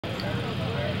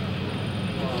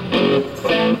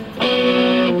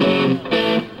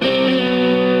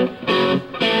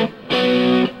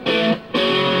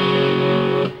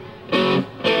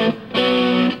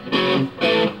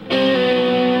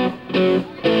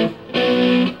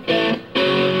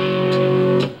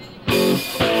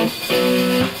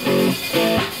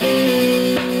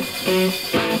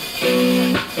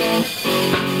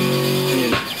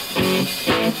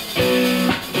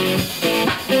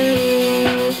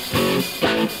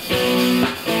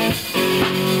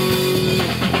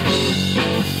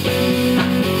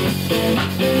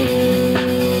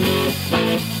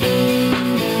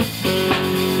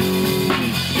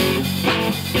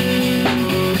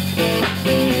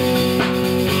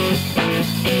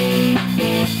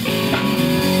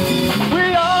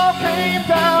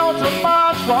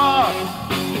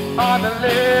On the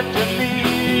left and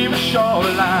leave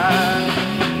shoreline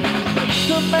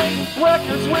to make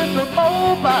records with the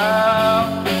mobile.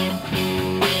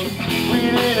 We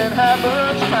didn't have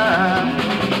much time.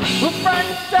 We're Frank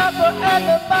Zappa and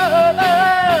the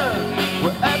Mothers.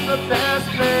 We're at the best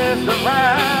place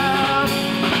around.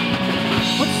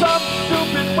 With some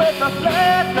stupid with a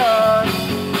flat gun,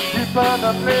 we burn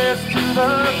the place to the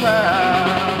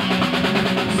ground.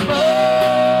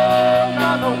 Smoke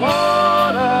on the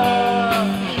water,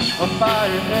 a fire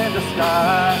in the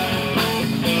sky.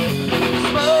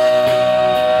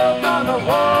 Smoke on the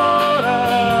water.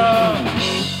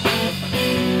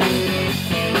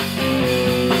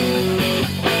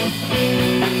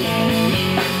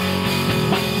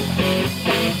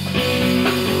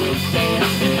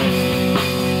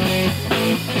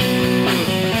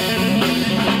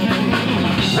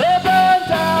 They burned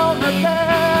down the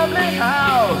family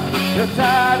house. They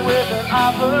died with an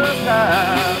opera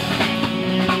sound.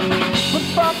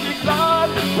 Funky Claus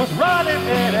was running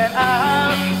in and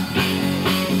out,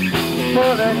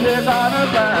 pulling his on the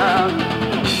ground.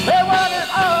 They wanted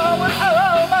all was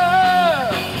over.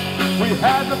 We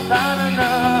had to find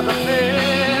another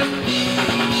place.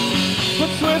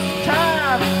 But Swiss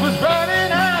time was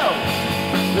running out.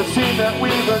 It seemed that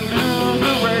we would lose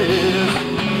the race.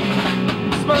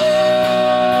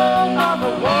 Smoke on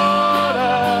the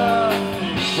water,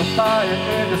 the fire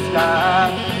in the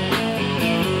sky.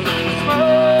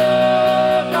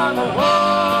 On the water.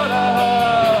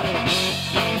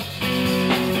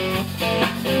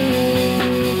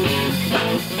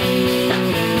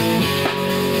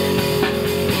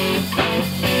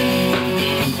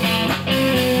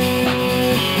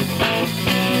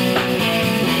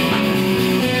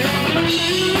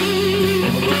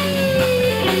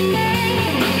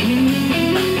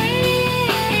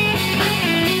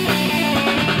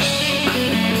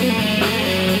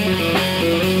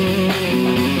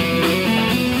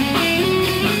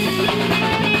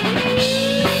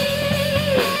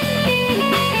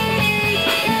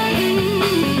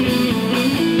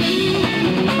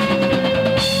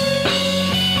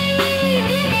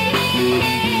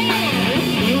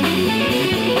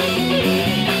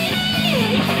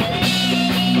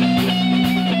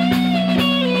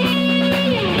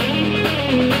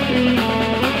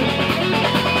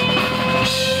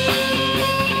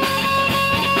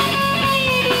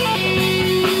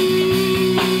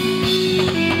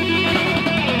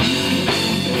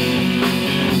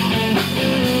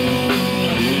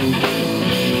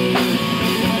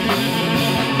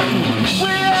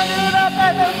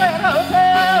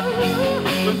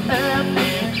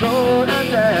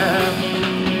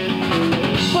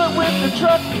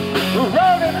 Truck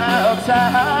rolling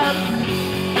outside,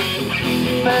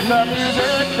 make the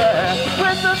music there.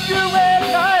 With a few red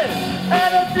lights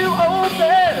and a few old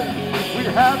beds, we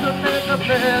have to make the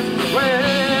best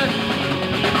way.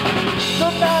 No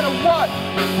matter what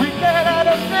we get out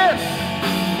of this,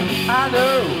 I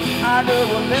know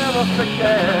we'll never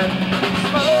forget.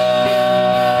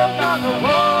 Smoke on the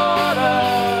water,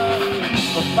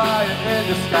 the fire in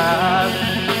the sky.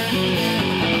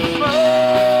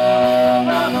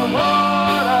 On the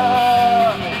water.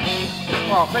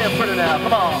 Come on, play it pretty now,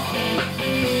 come on.